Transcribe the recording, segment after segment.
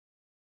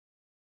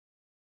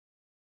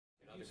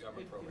the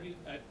government program.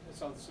 I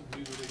saw some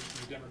news release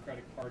from the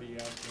Democratic Party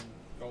asking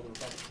all the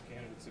Republican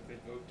candidates if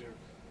they'd vote to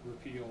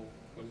repeal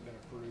what has been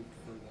approved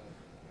for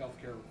the health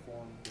care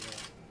reform bill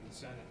in the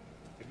Senate.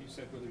 Have you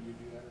said whether you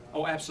do that or not?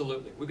 Oh,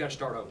 absolutely. We've got to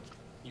start over.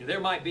 You know,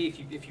 there might be,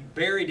 if you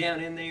bury down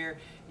in there,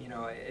 you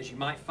know, as you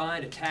might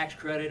find a tax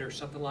credit or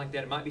something like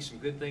that, it might be some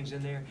good things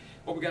in there.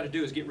 What we've got to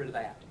do is get rid of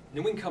that. And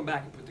then we can come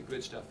back and put the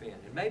good stuff in.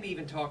 And maybe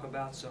even talk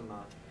about some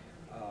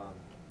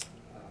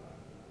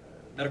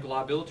medical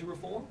liability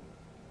reform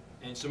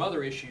and some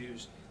other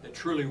issues that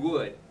truly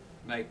would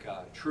make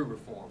true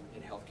reform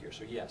in healthcare.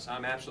 So yes,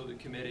 I'm absolutely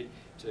committed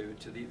to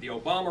the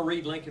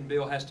Obama-Reed-Lincoln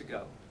bill has to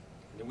go.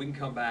 And then we can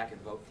come back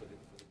and vote for the